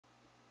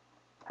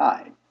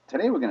Hi,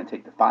 today we're going to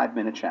take the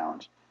 5-minute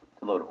challenge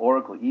to load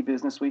Oracle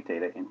eBusiness Suite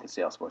data into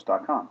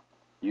Salesforce.com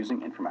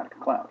using Informatica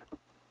Cloud.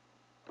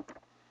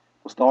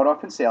 We'll start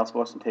off in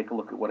Salesforce and take a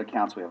look at what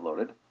accounts we have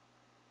loaded,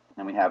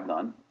 and we have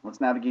none.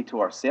 Let's navigate to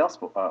our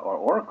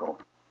Oracle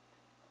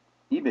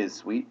eBiz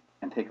Suite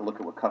and take a look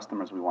at what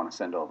customers we want to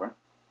send over.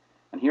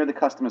 And here are the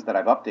customers that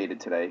I've updated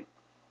today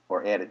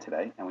or added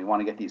today, and we want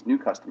to get these new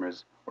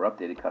customers or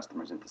updated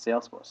customers into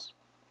Salesforce.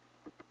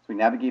 So we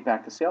navigate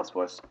back to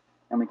Salesforce,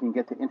 and we can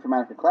get to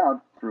Informatica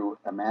Cloud through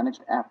a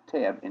Managed App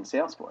tab in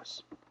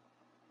Salesforce.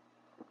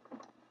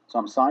 So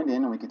I'm signed in,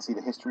 and we can see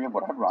the history of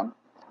what I've run,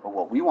 but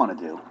what we want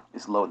to do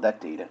is load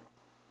that data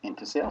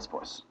into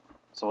Salesforce.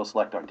 So we'll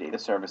select our Data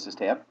Services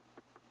tab.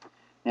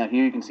 Now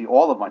here you can see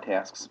all of my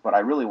tasks, but I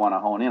really want to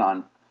hone in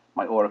on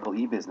my Oracle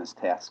eBusiness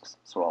tasks,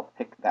 so I'll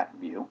pick that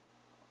view.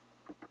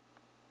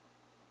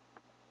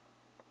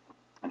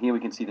 And here we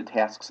can see the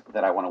tasks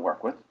that I want to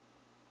work with.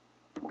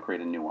 We'll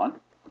create a new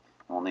one.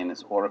 We'll name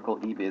this Oracle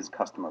eBiz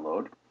Customer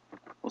Load.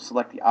 We'll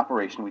select the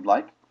operation we'd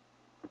like.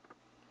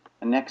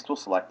 And next we'll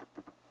select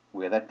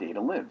where that data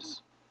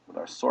lives with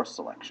our source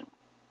selection.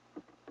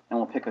 And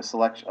we'll pick a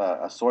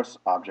source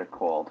object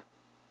called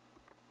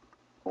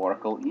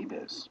Oracle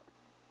eBiz.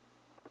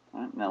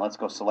 Right, now let's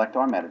go select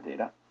our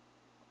metadata.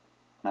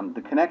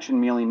 The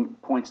connection merely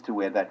points to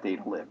where that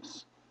data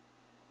lives.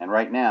 And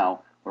right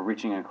now we're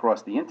reaching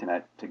across the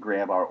internet to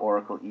grab our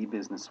Oracle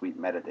eBusiness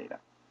Suite metadata.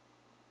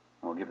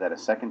 We'll give that a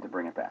second to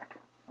bring it back.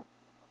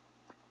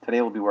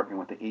 Today we'll be working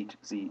with the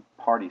HZ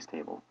Parties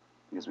table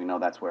because we know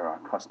that's where our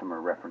customer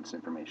reference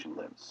information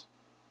lives.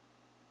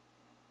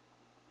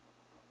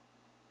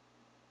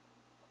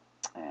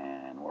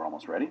 And we're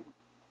almost ready.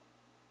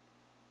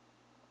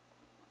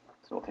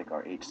 So we'll take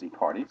our HZ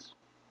Parties.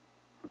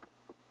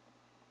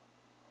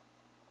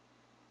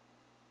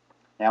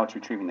 Now it's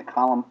retrieving the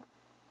column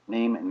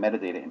name and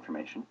metadata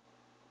information.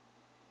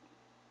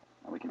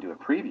 And we can do a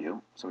preview,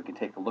 so we can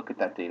take a look at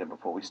that data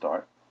before we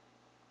start.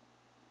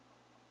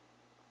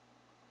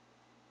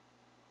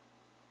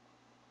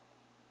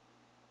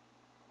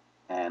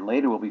 And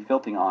later we'll be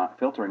filtering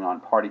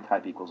on party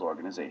type equals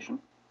organization.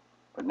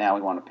 But now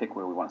we want to pick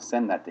where we want to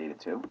send that data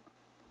to.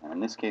 And in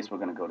this case we're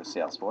going to go to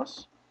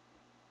Salesforce.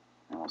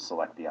 And we'll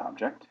select the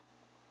object.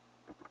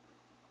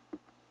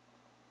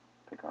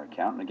 Pick our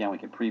account. And again we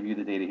can preview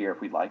the data here if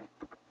we'd like.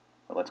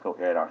 But let's go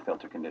add our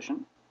filter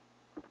condition.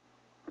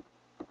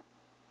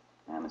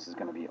 And this is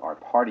going to be our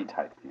party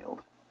type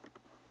field.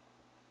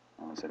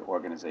 And we said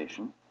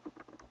organization.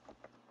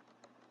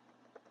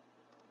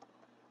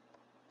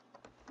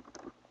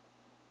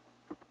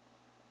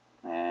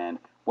 And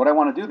what I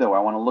want to do though, I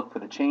want to look for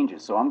the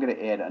changes. So I'm going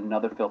to add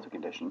another filter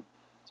condition.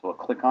 So we'll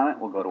click on it,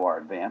 we'll go to our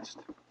advanced,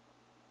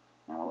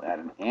 and we'll add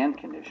an AND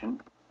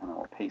condition, and then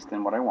we'll paste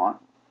in what I want.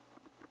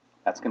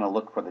 That's going to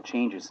look for the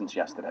changes since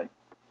yesterday.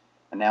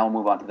 And now we'll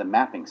move on to the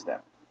mapping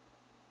step.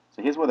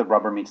 So here's where the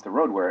rubber meets the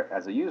road, where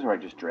as a user I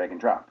just drag and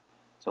drop.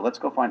 So let's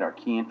go find our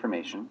key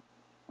information,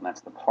 and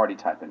that's the party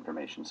type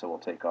information. So we'll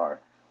take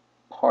our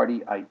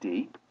party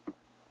ID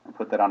and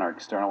put that on our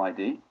external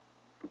ID,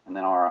 and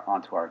then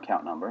onto our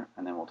account number,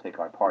 and then we'll take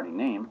our party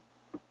name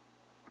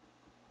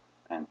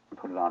and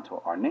put it onto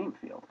our name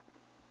field.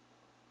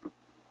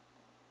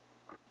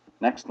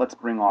 Next, let's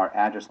bring our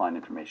address line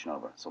information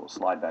over. So we'll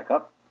slide back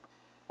up,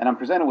 and I'm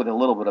presented with a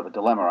little bit of a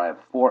dilemma. I have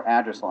 4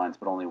 address lines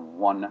but only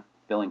 1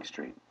 billing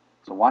street.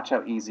 So watch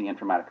how easy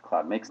Informatica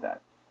Cloud makes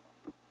that.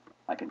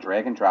 I can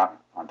drag and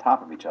drop on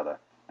top of each other,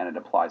 and it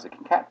applies a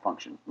concat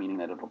function, meaning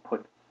that it will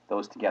put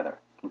those together,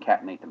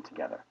 concatenate them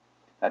together.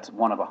 That's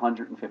one of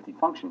 150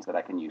 functions that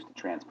I can use to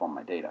transform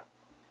my data.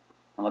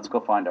 And let's go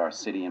find our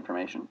city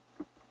information.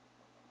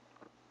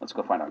 Let's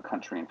go find our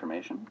country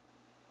information.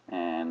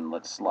 And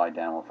let's slide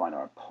down and we'll find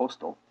our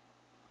postal.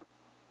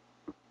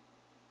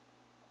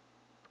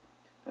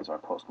 There's our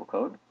postal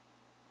code.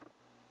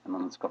 And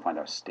then let's go find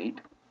our state.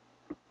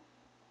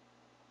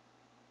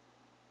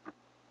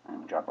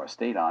 And drop our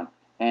state on.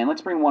 And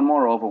let's bring one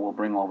more over. We'll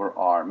bring over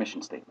our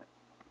mission statement.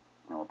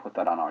 And we'll put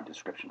that on our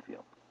description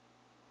field.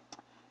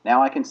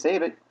 Now I can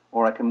save it,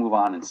 or I can move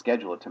on and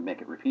schedule it to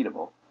make it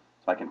repeatable.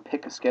 So I can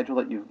pick a schedule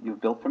that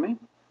you've built for me,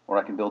 or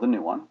I can build a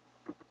new one.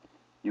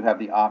 You have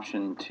the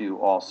option to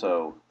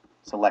also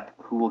select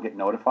who will get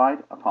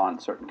notified upon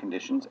certain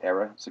conditions,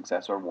 error,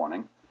 success, or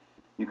warning.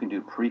 You can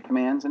do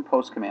pre-commands and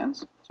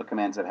post-commands, so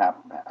commands that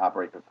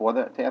operate before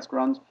the task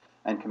runs,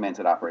 and commands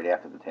that operate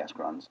after the task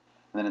runs.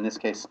 And then in this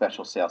case,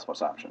 special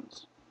Salesforce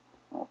options.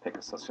 And we'll pick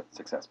a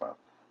success file.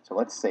 So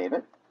let's save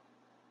it,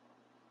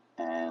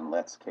 and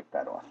let's kick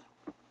that off.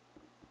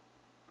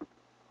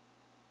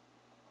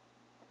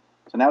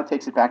 So now it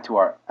takes it back to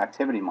our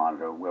activity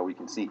monitor where we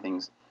can see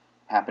things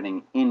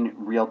happening in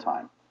real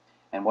time.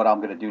 And what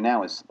I'm going to do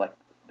now is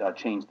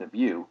change the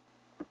view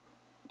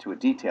to a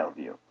detailed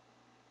view.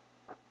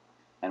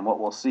 And what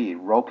we'll see,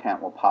 row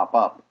count will pop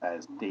up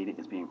as data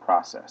is being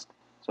processed.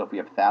 So if we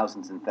have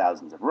thousands and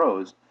thousands of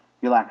rows,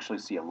 you'll actually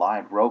see a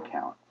live row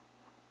count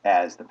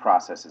as the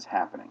process is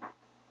happening.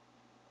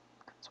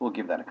 So we'll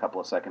give that a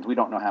couple of seconds. We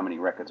don't know how many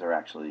records are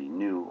actually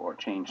new or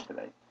changed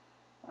today.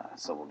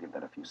 So we'll give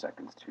that a few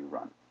seconds to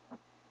run.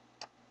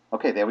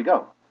 Okay, there we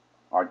go.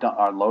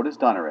 Our load is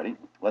done already.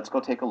 Let's go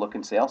take a look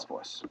in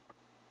Salesforce.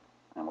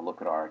 And we'll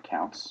look at our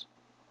accounts.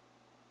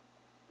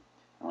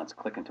 And let's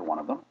click into one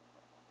of them.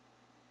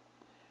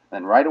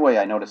 Then right away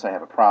I notice I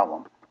have a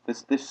problem.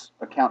 This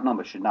account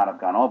number should not have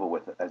gone over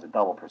with it as a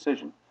double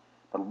precision.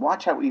 But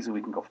watch how easy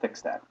we can go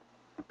fix that.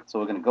 So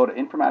we're going to go to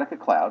Informatica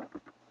Cloud.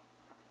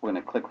 We're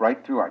going to click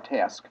right through our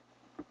task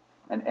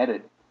and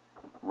edit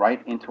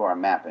right into our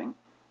mapping.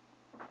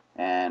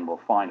 And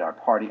we'll find our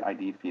party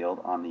ID field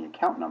on the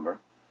account number.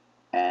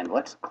 And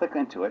let's click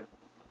into it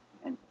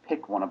and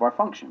pick one of our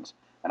functions.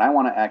 And I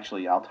want to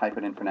actually, I'll type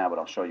it in for now, but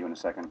I'll show you in a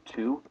second,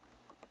 to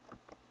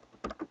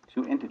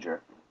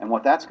integer. And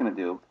what that's going to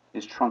do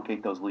is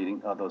truncate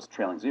those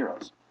trailing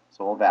zeros.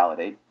 So we'll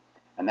validate,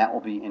 and that will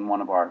be in one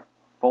of our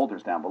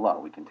folders down below.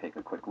 We can take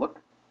a quick look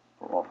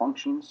for all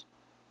functions,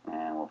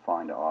 and we'll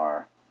find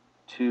our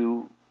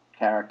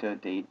to-character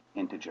date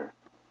integer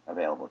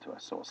available to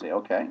us. So we'll say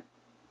OK.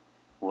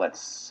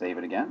 Let's save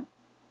it again,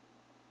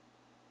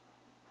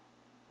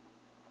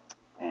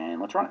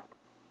 and let's run it.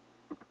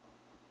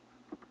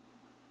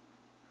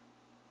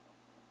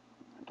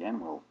 Again,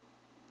 we'll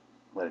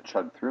let it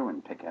chug through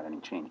and pick out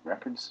any changed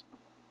records.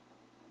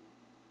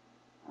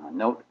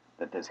 Note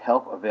that there's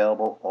help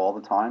available all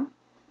the time.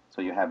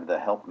 So you have the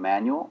help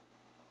manual,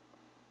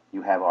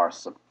 you have our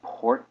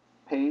support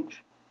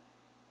page,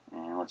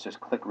 and let's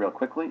just click real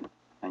quickly,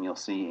 and you'll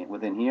see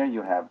within here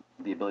you have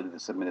the ability to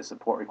submit a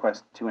support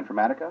request to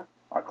Informatica,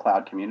 our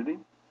cloud community,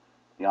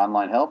 the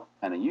online help,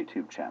 and a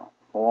YouTube channel,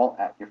 all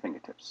at your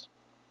fingertips.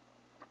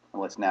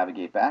 And let's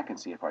navigate back and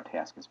see if our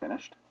task is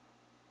finished.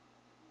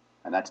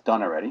 And that's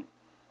done already.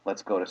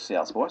 Let's go to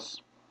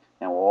Salesforce.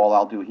 And all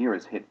I'll do here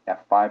is hit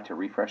F5 to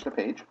refresh the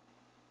page.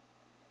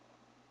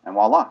 And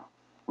voila,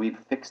 we've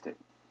fixed it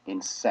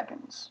in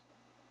seconds.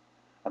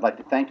 I'd like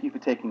to thank you for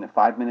taking the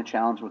 5-minute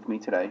challenge with me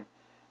today,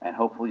 and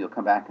hopefully you'll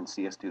come back and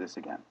see us do this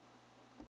again.